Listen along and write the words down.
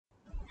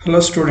Hello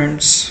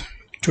students,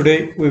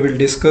 today we will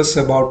discuss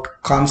about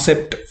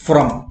concept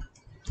from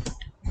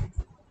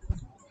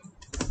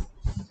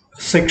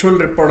sexual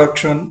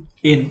reproduction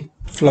in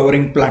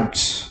flowering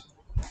plants.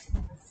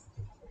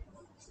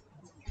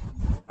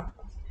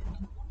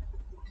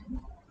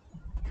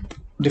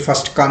 The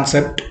first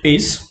concept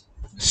is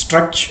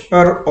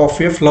structure of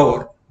a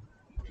flower.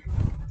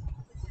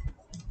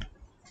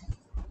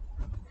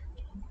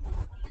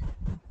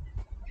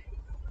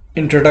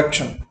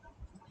 Introduction.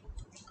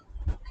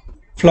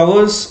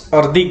 Flowers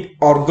are the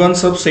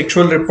organs of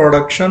sexual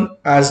reproduction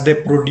as they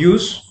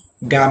produce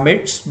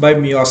gametes by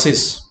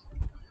meiosis.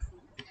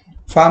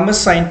 Famous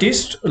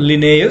scientists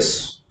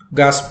Linnaeus,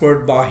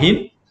 Gaspard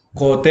Bahin,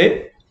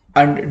 Goethe,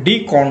 and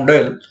de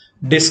Condell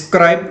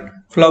described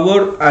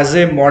flower as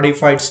a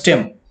modified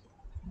stem.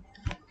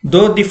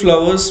 Though the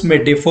flowers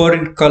may differ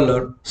in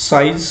color,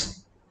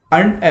 size,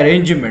 and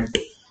arrangement,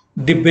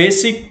 the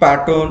basic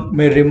pattern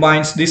may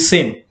remain the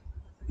same.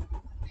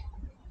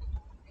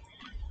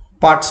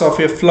 Parts of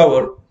a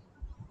flower.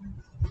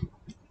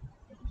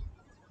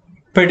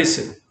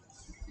 Pedestal.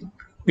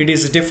 It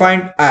is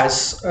defined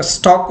as a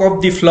stalk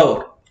of the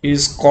flower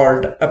is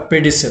called a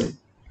pedestal.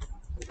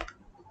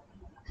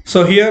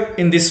 So here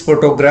in this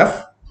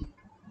photograph,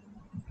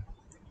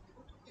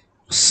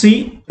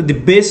 see the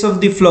base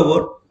of the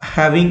flower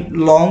having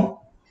long,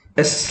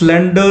 a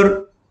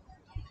slender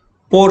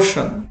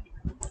portion,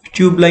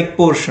 tube-like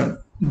portion.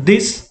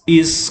 This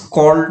is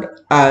called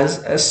as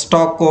a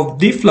stalk of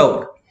the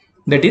flower.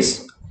 That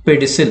is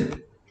pedestal.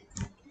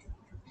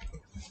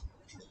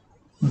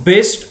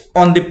 Based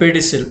on the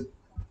pedestal,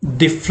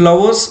 the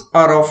flowers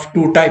are of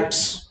two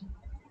types.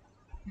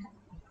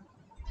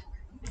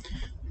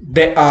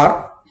 They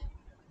are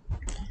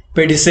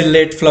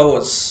pedicellate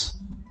flowers,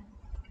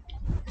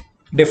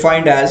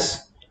 defined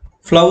as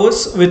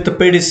flowers with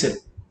pedicel,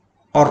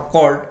 are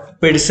called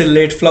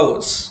pedicellate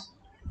flowers.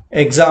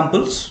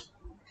 Examples: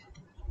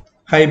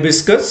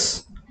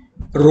 hibiscus,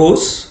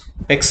 rose,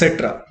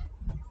 etc.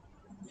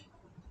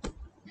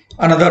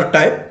 Another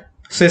type,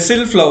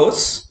 sessile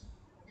flowers,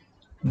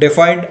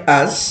 defined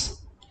as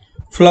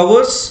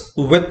flowers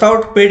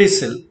without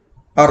pedicel,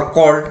 are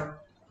called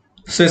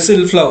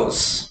sessile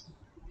flowers.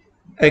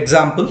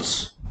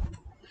 Examples: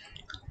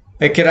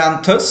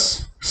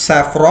 acheranthus,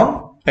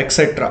 saffron,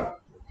 etc.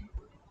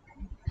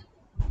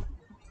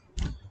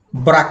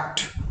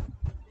 Bract.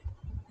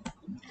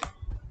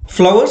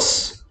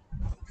 Flowers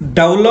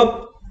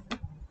develop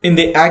in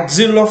the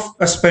axil of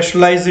a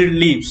specialized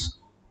leaves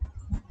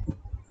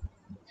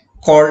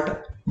called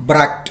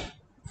bract.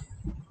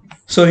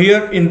 So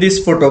here in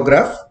this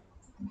photograph,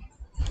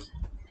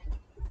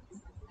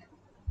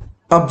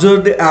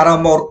 observe the arrow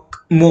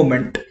mark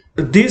movement.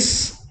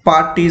 This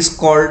part is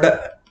called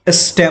a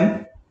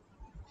stem,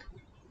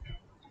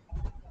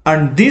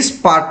 and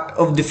this part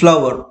of the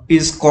flower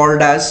is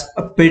called as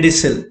a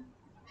pedicel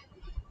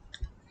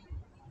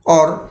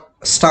or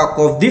stalk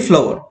of the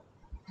flower.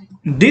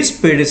 This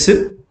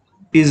pedicel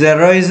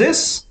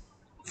arises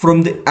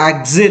from the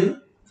axil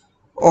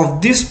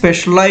of this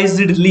specialized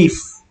leaf.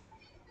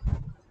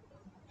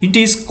 It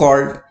is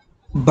called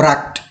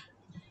bract.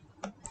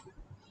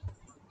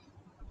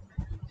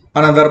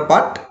 Another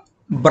part,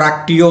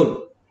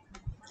 bracteole.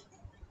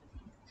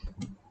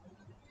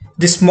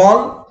 The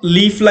small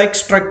leaf-like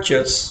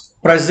structures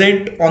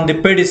present on the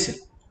pedicel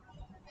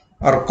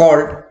are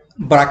called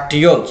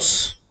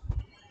bracteoles.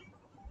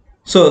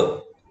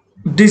 So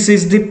this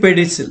is the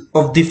pedicel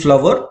of the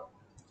flower.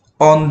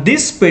 On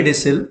this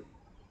pedicel,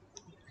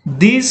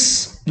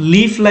 these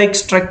leaf-like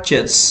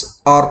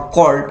structures are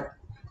called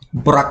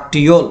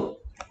bracteole.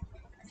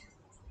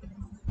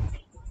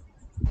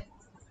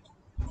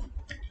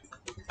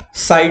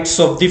 Sides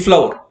of the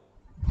flower.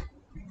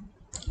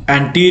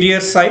 Anterior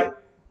side,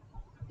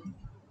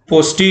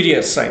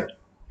 posterior side.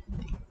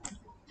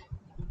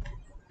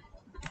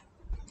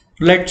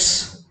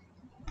 Let's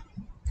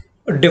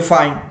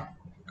define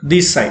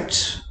these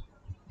sides.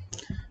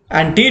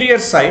 Anterior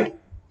side,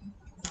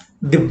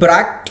 the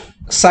bract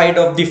side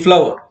of the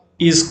flower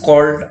is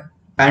called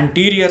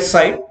anterior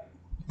side.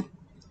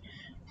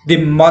 The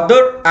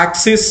mother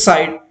axis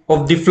side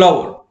of the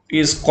flower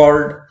is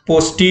called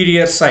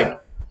posterior side.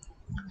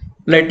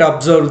 Let's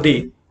observe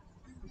the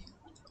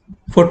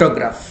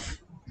photograph.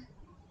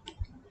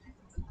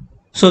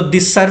 So the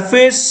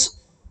surface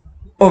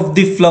of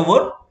the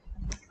flower,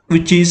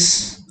 which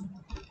is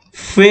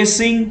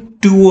facing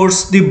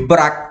towards the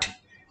bract,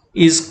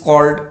 is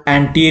called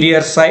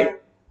anterior side.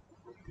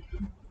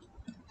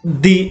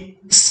 The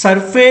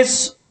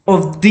surface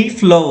of the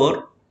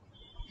flower,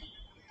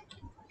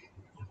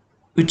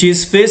 which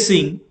is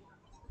facing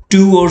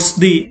towards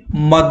the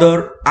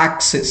mother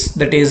axis,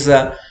 that is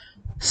a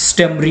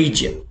stem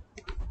region,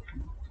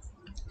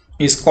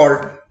 is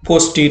called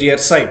posterior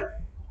side.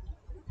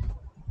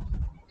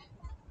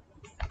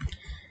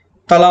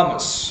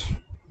 Thalamus.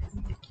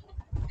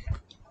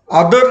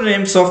 Other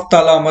names of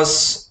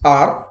thalamus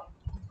are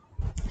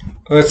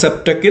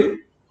receptacle,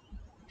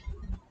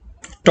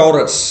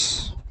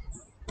 torus.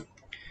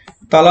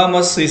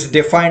 Thalamus is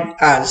defined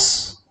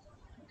as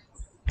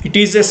It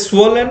is a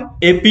swollen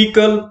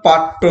apical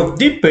part of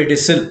the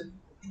pedestal.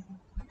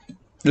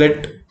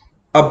 Let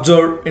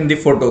observe in the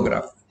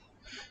photograph.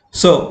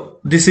 So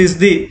this is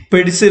the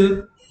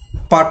pedestal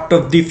part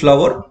of the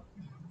flower,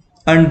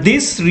 and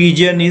this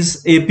region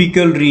is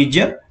apical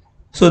region.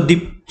 So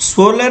the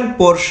swollen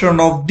portion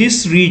of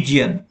this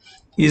region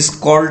is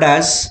called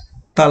as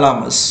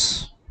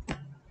thalamus.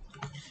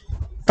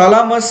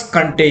 Thalamus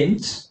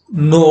contains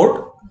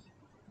node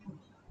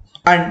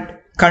and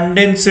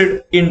condensed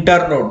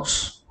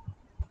internodes.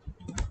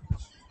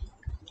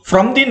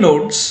 From the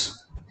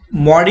nodes,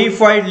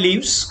 modified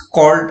leaves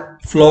called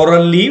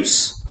floral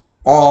leaves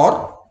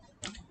or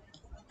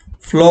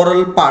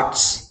floral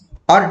parts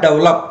are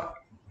developed.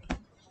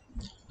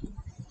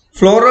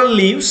 Floral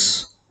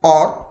leaves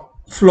or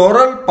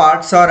floral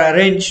parts are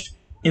arranged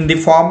in the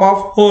form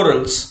of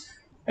whorls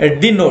at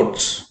the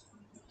nodes.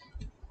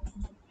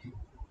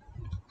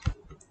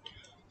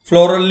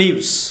 Floral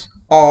leaves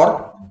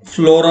or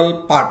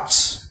floral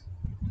parts.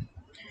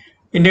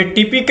 In a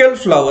typical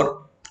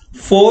flower,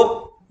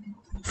 4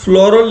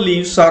 floral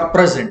leaves are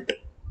present.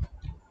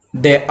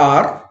 They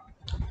are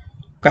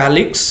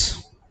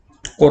calyx,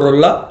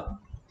 corolla,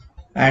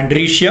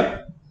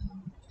 andrecium,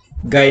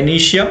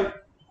 gynoecium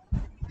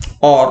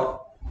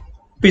or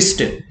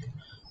pistil.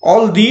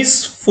 All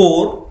these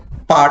 4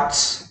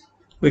 parts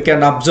we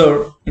can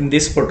observe in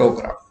this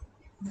photograph.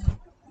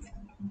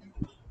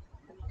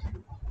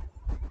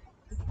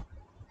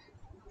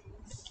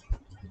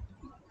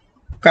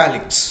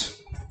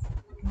 Calyx.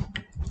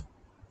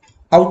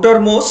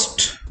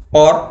 Outermost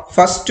or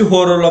first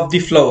whorl of the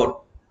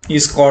flower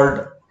is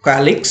called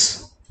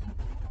calyx.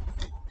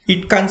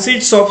 It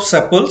consists of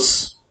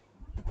sepals,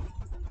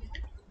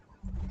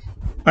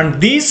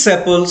 and these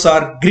sepals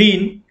are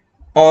green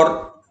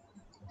or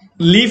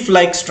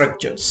leaf-like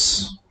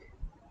structures.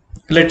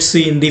 Let's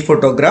see in the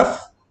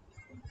photograph.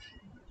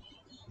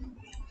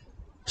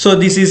 So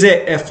this is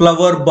a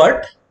flower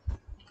bud,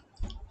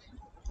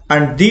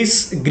 and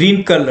these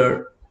green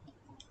colored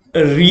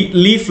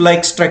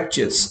leaf-like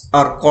structures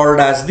are called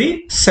as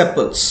the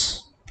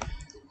sepals.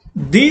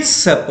 These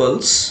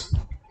sepals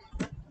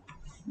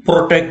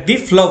protect the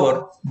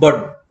flower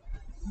bud.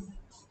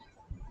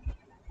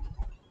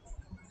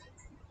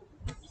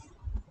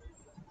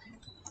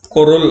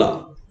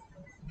 Corolla.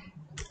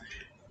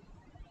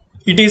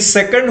 It is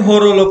second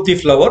whorl of the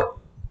flower.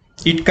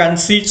 It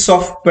consists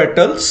of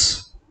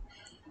petals.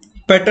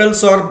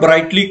 Petals are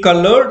brightly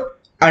colored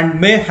and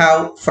may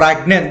have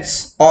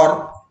fragrance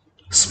or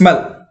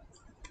smell.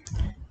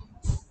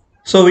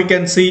 So we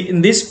can see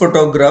in this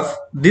photograph,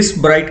 this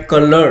bright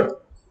colored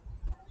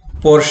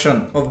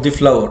portion of the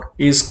flower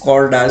is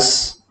called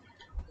as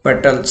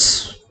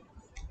petals,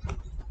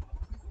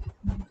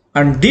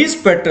 and these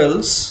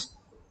petals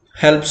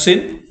helps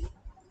in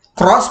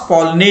cross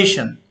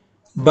pollination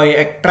by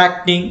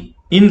attracting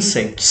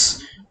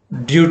insects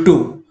due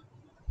to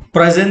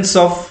presence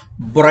of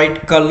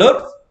bright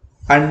color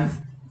and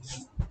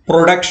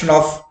production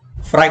of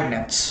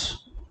fragrance.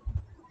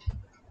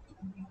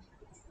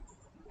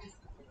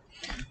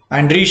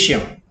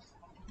 Andrecium.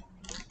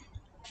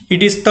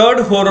 It is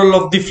third whorl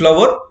of the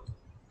flower.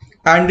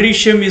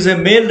 Andrecium is a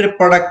male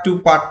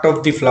reproductive part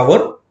of the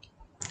flower.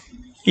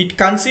 It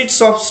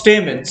consists of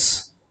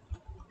stamens,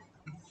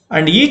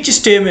 and each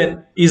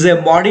stamen is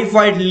a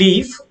modified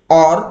leaf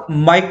or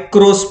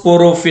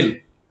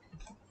microsporophyll.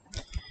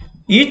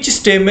 Each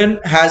stamen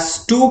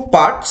has 2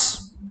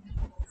 parts.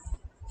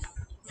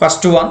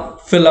 First one,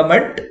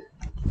 filament.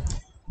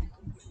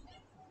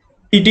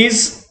 It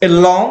is a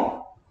long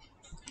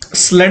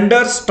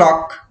slender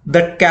stalk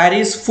that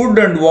carries food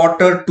and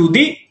water to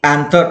the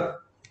anther.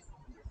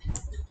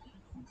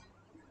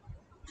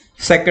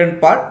 Second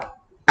part,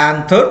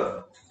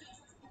 anther.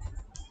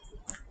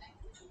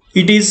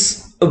 It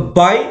is a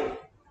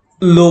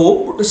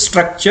bi-lobed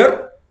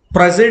structure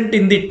present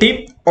in the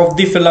tip of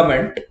the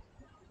filament.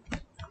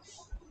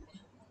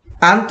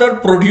 Anther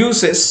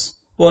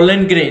produces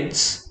pollen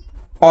grains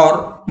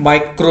or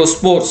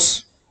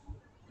microspores.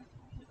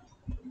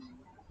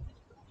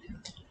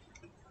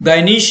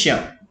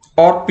 Gynoecium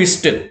or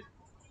pistil.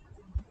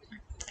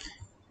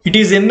 It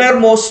is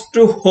innermost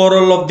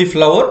whorl of the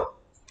flower.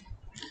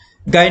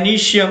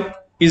 Gynoecium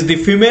is the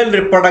female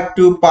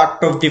reproductive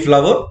part of the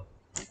flower.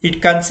 It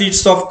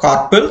consists of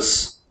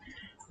carpels.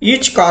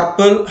 Each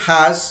carpel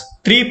has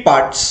 3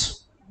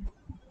 parts.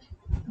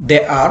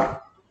 They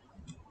are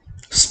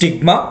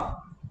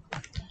stigma,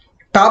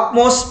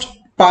 topmost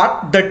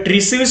part that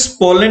receives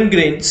pollen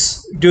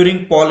grains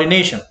during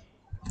pollination.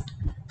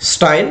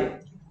 Style.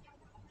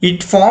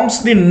 It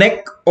forms the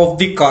neck of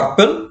the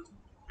carpel.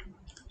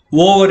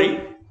 Ovary.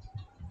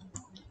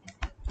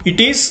 It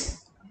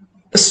is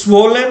a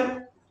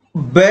swollen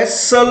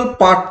basal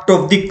part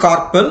of the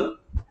carpel.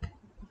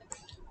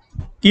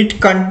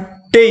 It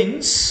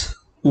contains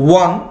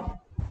 1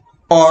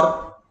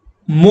 or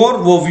more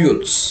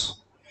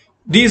ovules.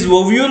 These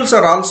ovules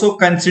are also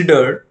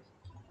considered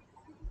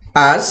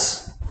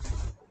as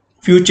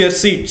future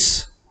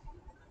seeds.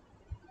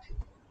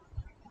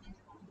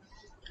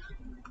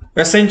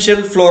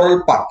 Essential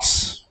floral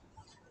parts.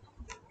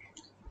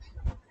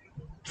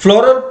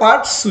 Floral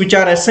parts which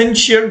are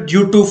essential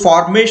due to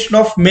formation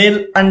of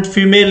male and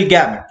female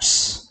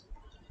gametes.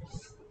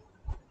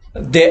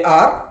 They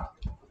are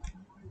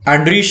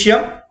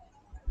androecium,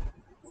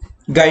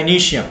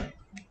 gynoecium.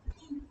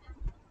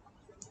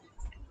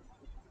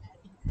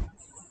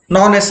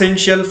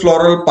 Non-essential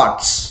floral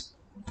parts.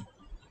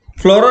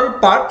 Floral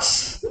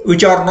parts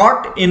which are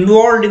not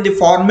involved in the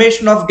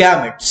formation of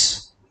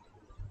gametes.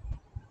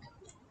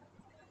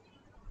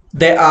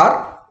 They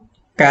are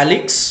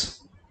calyx,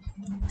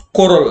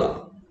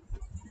 corolla.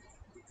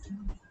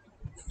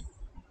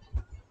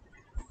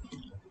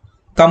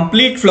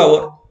 Complete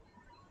flower.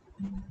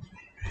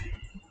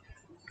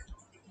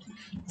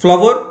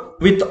 Flower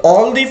with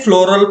all the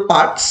floral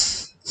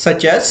parts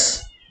such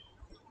as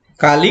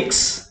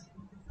calyx,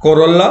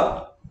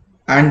 corolla,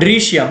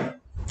 androecium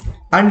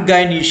and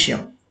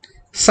gynoecium.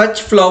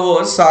 Such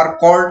flowers are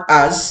called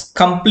as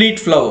complete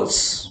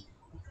flowers.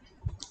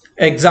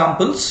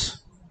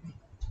 Examples: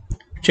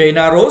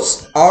 China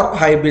rose or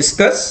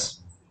hibiscus,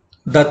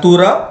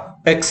 datura,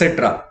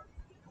 etc.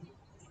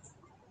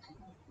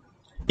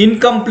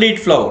 Incomplete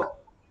flower.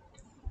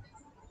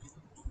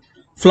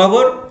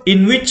 Flower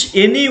in which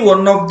any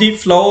one of the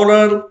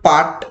floral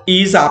part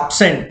is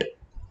absent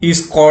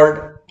is called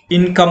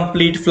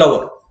incomplete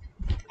flower.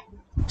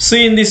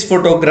 See in this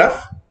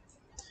photograph,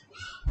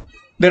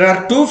 there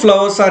are two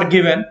flowers are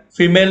given,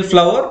 female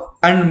flower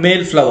and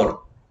male flower.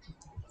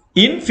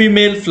 In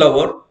female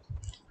flower,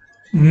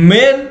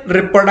 male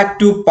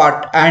reproductive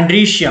part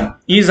androecium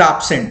is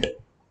absent.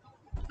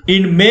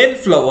 In male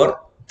flower,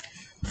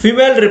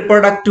 female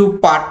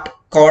reproductive part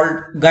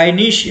called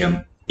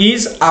gynoecium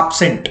is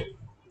absent.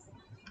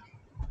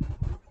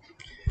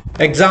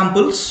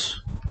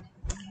 Examples: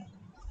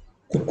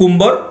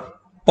 cucumber,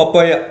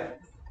 papaya,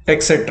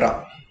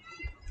 etc.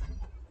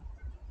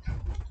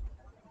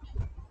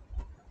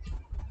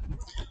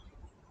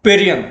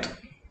 Perianth.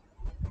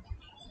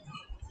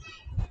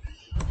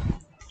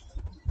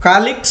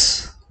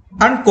 Calyx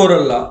and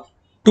corolla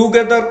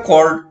together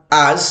called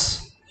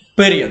as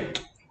perianth.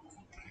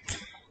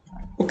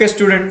 Okay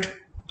student,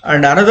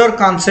 and another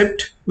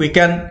concept we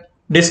can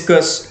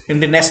discuss in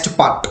the next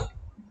part.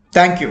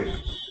 Thank you.